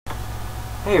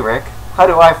Hey Rick, how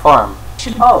do I farm?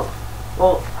 Oh,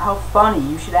 well, how funny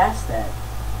you should ask that.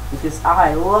 Because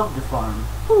I love to farm.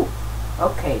 Ooh.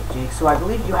 Okay, Jake, so I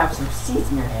believe you have some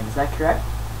seeds in your hand, is that correct?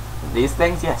 These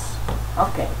things? Yes.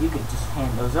 Okay, if you could just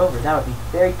hand those over, that would be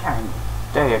very kind.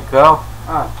 There you go.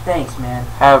 Oh, thanks, man.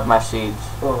 Have my seeds.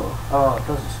 You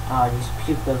just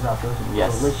puke those up. Those are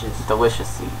Yes. delicious. Delicious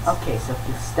seeds. Okay, so if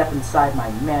you step inside my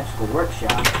magical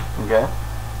workshop. Okay.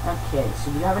 Okay,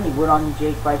 so do you have any wood on you,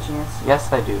 Jake, by chance?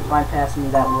 Yes, I do. Mind passing me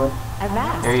that wood?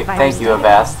 Thank you,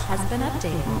 Avast. Has been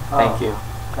updated. Thank you.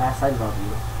 Avast, I love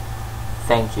you.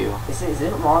 Thank you. Is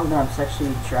it wrong that I'm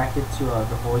sexually attracted to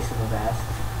the voice of Avast?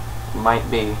 Might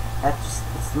be. It's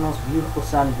the most beautiful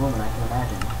sounding woman I can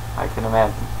imagine. I can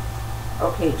imagine.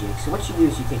 Okay, Jake, so what you do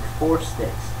is you take 4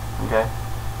 sticks. Okay.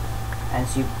 And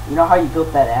so you know how you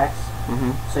built that axe?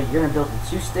 Mm-hmm. So you're going to build the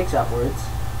 2 sticks upwards.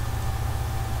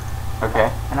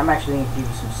 Okay. And I'm actually going to give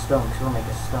you some stone, because we'll make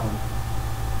a stone.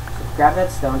 So grab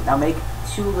that stone. Now make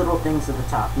 2 little things at the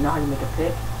top. You know how you make a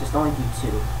pick? Just only do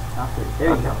 2, not 3.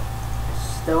 There you go.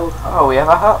 Stone hoe. Oh, we have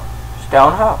a hoe.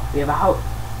 Stone hoe. We have a hoe.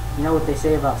 You know what they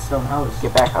say about stone hoes?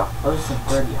 Get back, hoe. Those are some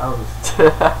dirty hoes.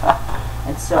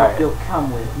 And so Right. you'll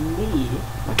come with me.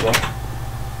 Okay.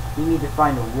 You need to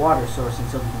find a water source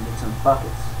until we can get some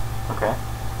buckets. Okay.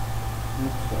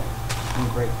 Okay. Let me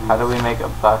break these. How do we make a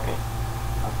bucket? A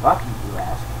bucket, you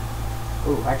ask?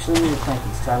 Ooh, actually we need to plant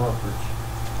these because I love birch.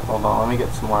 Hold on, let me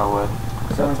get some more wood.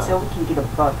 So until we can get a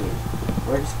bucket,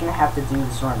 we're just going to have to do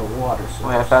this around a water source.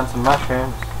 Wait, I found some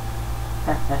mushrooms.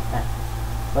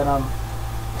 But,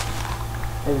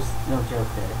 there's no joke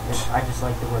there. I just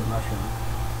like the word mushroom.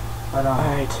 But,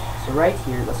 Alright. so right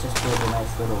here, let's just build a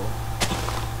nice little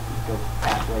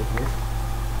pathway here.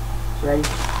 So ready?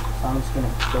 So I'm just going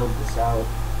to build this out.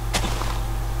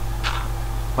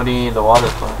 What do you need the water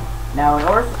for? Now, in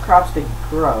order for crops to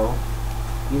grow,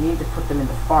 you need to put them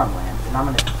into farmland. And I'm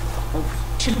going to...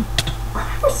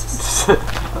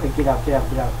 Okay, get out.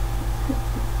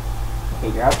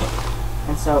 Okay, you're out.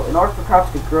 And so, in order for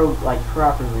crops to grow, like,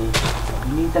 properly,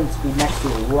 you need them to be next to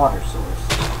a water source.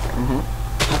 Mm-hmm.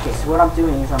 Okay, so what I'm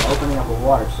doing is I'm opening up a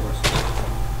water source.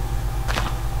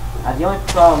 Now, the only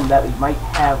problem that we might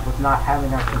have with not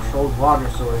having our controlled water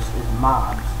source is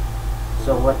mobs.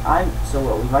 So what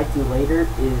we might do later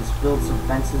is build some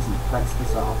fences and fence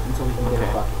this off until we can get a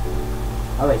bucket.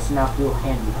 Okay, so now if you'll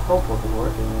hand me the hoe for the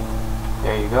work.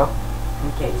 There you go.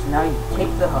 Okay, so now you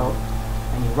take the hoe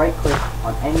and you right click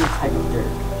on any type of dirt.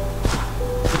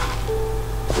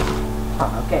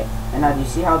 Okay, and now do you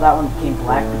see how that one became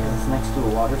black because it's next to a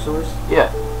water source?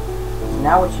 Yeah. So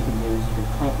now what you can do is you can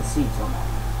plant the seeds on that.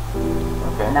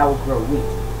 Okay. And that will grow wheat.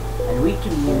 And wheat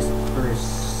can be used for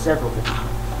several different things.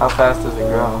 How fast does it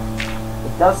grow?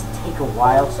 It does take a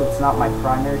while, so it's not my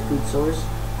primary food source.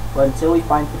 But until we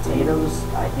find potatoes,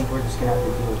 I think we're just going to have to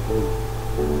deal with wheat.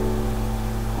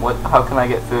 How can I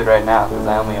get food right now? Because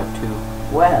I only have 2.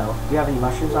 Well, do you have any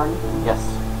mushrooms on you? Yes.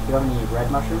 Do you have any red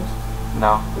mushrooms?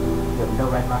 No. You have no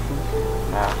red mushrooms?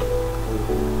 No. It's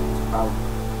a problem.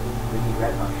 We need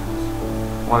red mushrooms.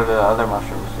 What do the other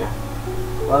mushrooms do?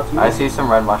 Well, if you I see some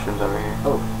red mushrooms over here.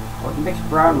 Oh, well, if you mix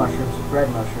brown mushrooms with red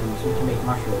mushrooms, we can make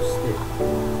mushroom stew.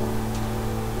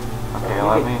 Okay, So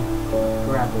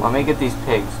let me get these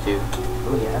pigs too.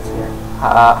 Oh yeah, that's good.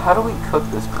 How do we cook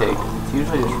this pig? It's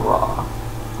usually just raw.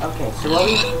 Okay, so what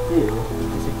we do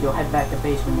is if you'll head back to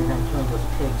base when you're done killing those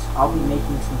pigs, I'll be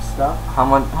making some stuff. How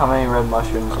many red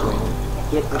mushrooms do we need?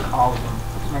 Get with all of them.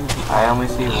 As many as you can. I only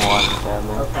see 1,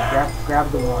 sadly. Okay, grab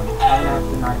the one. I'm gonna have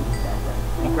to not use that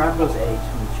then. And grab those eggs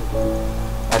from the chicken.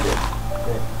 I did.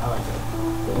 Good, I like it.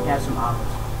 You can have some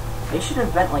omelets. They should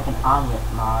invent like an omelet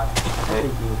mod. I think they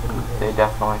do. They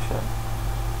definitely should.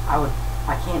 I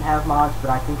can't have mods, but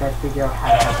I think I'd figure out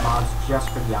how to have mods just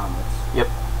for the omelets. Yep.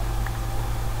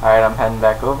 Alright, I'm heading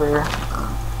back over.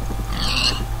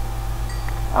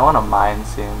 I want to mine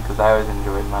soon, because I always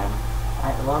enjoyed mining.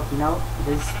 Well, you know, it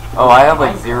is... Oh, I have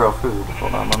like 0 food.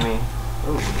 Hold on, let me...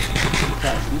 Ooh, eat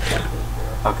that food, girl.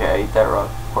 Okay, I eat that raw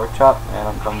pork chop, and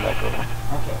I'm coming back over.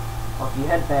 Okay. Well, if you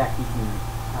head back, you can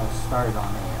start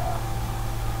on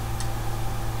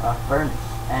a furnace.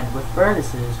 And with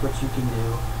furnaces, what you can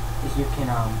do is you can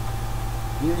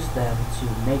use them to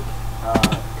make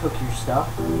cook your stuff,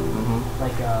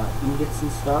 like ingots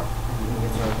and stuff. And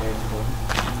ingots are very important.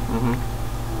 You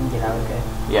can get out okay.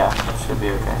 Yeah, it should be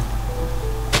okay.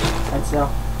 And so,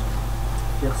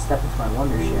 if you'll step into my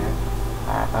Wonder Shack.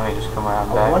 Alright, let me just come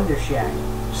around A back. Wonder Shack.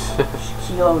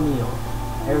 Shaquille O'Neal.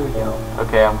 There we go.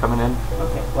 Okay, I'm coming in.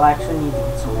 Okay, well I actually need to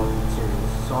get some more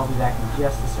materials, so I'll be back in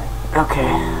just a second.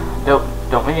 Okay.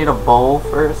 Don't we need a bowl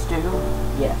for a stew?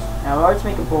 Yes. Now in order to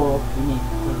make a bowl, you need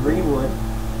 3 wood,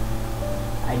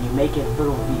 make it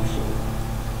little V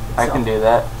shape. I can do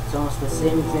that. It's almost the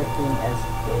same exact thing as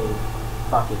a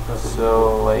bucket. But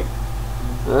So like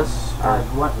this?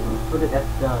 you want to put it at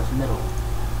the middle.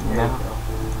 There No. you go.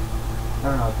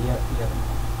 No, the other one.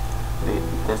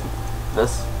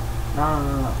 This?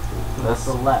 No. This?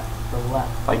 The left.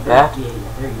 Like that? Yeah,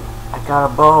 there you go. I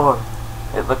got a bowl.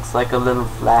 It looks like a little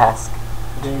flask.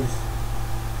 It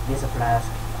is a flask.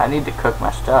 I need to cook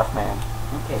my stuff, man.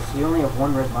 Okay, so you only have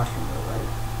one red mushroom though, right?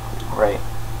 Right.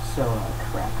 So,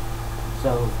 crap.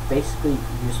 So, basically,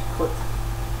 you just put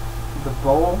the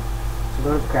bowl, so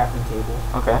go to the crafting table.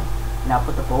 Okay. Now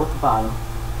put the bowl at the bottom.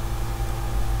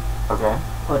 Okay.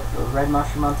 Put a red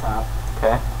mushroom on top.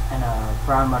 Okay. And a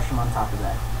brown mushroom on top of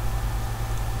that.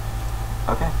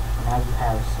 Okay. And now you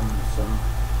have some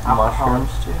Mushroom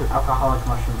stew. alcoholic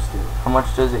mushroom stew. How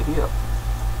much does it heal?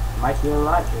 Might heal a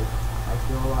lot, dude. Might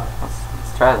heal a lot. Let's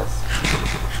try this.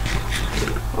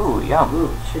 Ooh, yum. Ooh,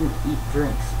 you shouldn't eat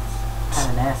drinks. It's kind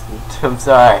of nasty. I'm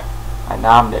sorry. I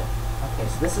nommed it. Okay,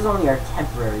 so this is only our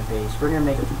temporary base. We're gonna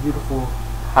make a beautiful.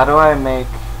 How do I make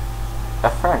a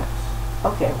furnace?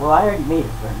 Okay, well I already made a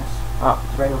furnace. Oh.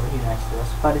 It's right over here next to us.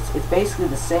 But it's basically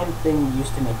the same thing we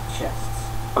used to make chests.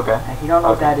 Okay. And if you don't know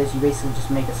what that is, you basically just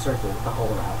make a circle with the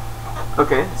hole out.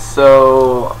 Okay,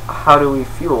 so how do we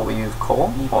fuel? We use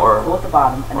coal? You Or put coal at the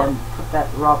bottom, and then put that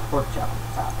raw pork chop at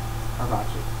the top. How about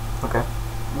you? okay.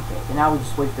 Okay, and now we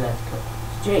just wait for that to cook.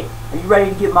 So Jay, are you ready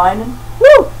to get mining?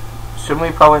 Woo! Shouldn't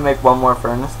we probably make one more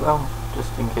furnace though?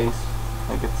 Just in case.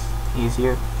 Like it's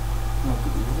easier. Make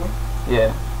it easier?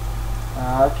 Yeah.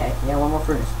 Okay, yeah, one more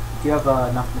furnace. Do you have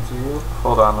enough material?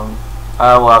 Hold on.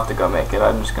 I will have to go make it.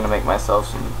 I'm just gonna make myself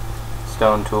some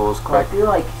stone tools Well, I quick. feel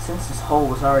like since this hole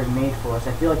was already made for us,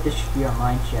 I feel like this should be our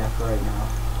mine shaft for right now.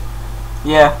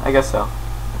 Yeah, I guess so.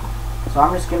 So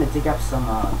I'm just gonna dig up some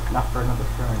enough for another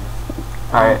furnace.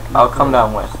 Alright, I'll come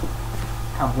down with.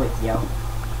 Come with, yo.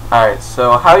 Alright,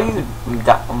 so how do you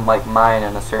like mine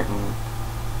in a certain?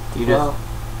 Do you Well, just?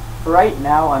 for right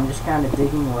now, I'm just kind of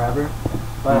digging wherever.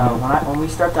 But Mhm. when we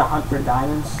start to hunt for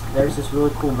diamonds, there's this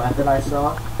really cool method I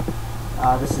saw.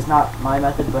 This is not my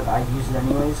method, but I use it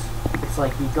anyways. It's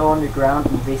like you go underground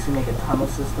and you basically make a tunnel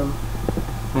system.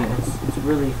 And it's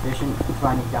really efficient for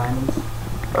finding diamonds.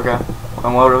 Okay.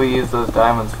 And what do we use those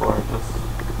diamonds for? Just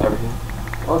everything.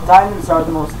 Well, diamonds are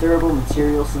the most durable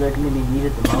material, so they're going to be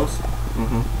needed the most.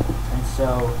 Mhm. And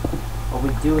so, what we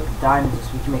do with the diamonds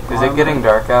is we can make. Is it getting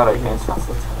dark out? I Yes, can't tell.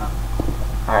 let's head on.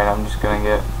 Alright, I'm just gonna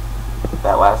get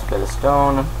that last bit of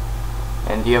stone.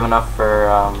 And do you have enough for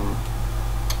I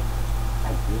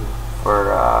do.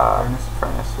 furnace?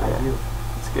 I Yeah. do.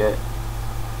 Let's get.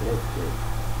 Good.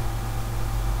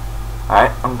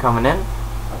 Alright, I'm coming in.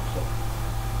 Okay.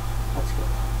 Let's go.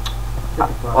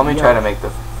 Let me try to make the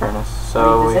furnace.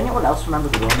 So does anyone else remember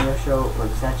the Romeo show, or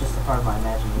is that just a part of my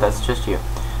imagination? that's just you.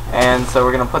 And so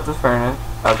we're gonna put the furnace.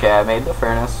 Okay, I made the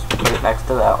furnace. Put it next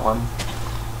to that one.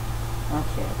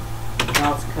 Okay.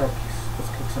 Now let's cook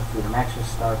some food. I'm actually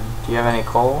starving. Do you have any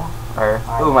coal? Or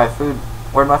ooh, my food.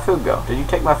 Where'd my food go? Did you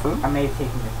take my food? I may have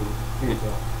taken your food. Here you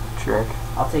go. Jerk.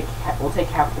 We'll take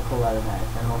half the coal out of that,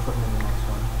 and we'll put it in the next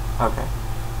one. Okay.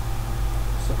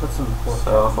 So put some pork.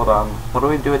 So hold on. What do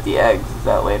we do with the eggs? Is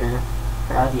that later?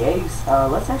 The eggs.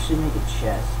 Let's actually make a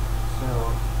chest. So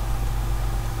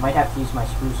might have to use my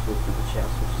spruce wood for the chest,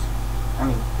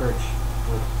 birch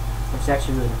wood, which is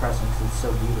actually really depressing because it's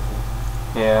so beautiful.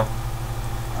 Yeah.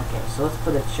 Okay, so let's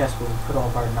put a chest where we put all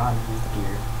of our non-used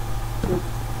gear.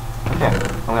 Okay.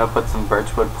 I'm gonna put some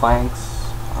birchwood planks.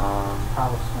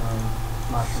 Cobblestone,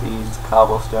 mushrooms. Seeds,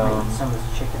 cobblestone. Some of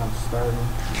this chicken I'm starving.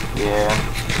 Yeah.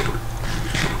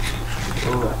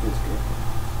 Oh, that feels good.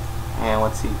 And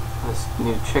let's see this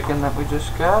new chicken that we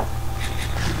just got.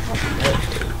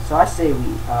 So I say we,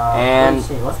 And- what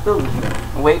do you say? Let's build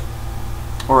it. Wait,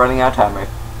 we're running out of time, Rick.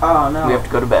 Oh no. We have to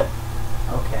go to bed.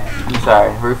 Okay. I'm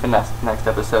sorry, roof and next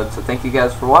episode. So thank you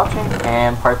guys for watching,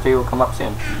 and part 3 will come up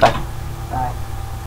soon. Bye.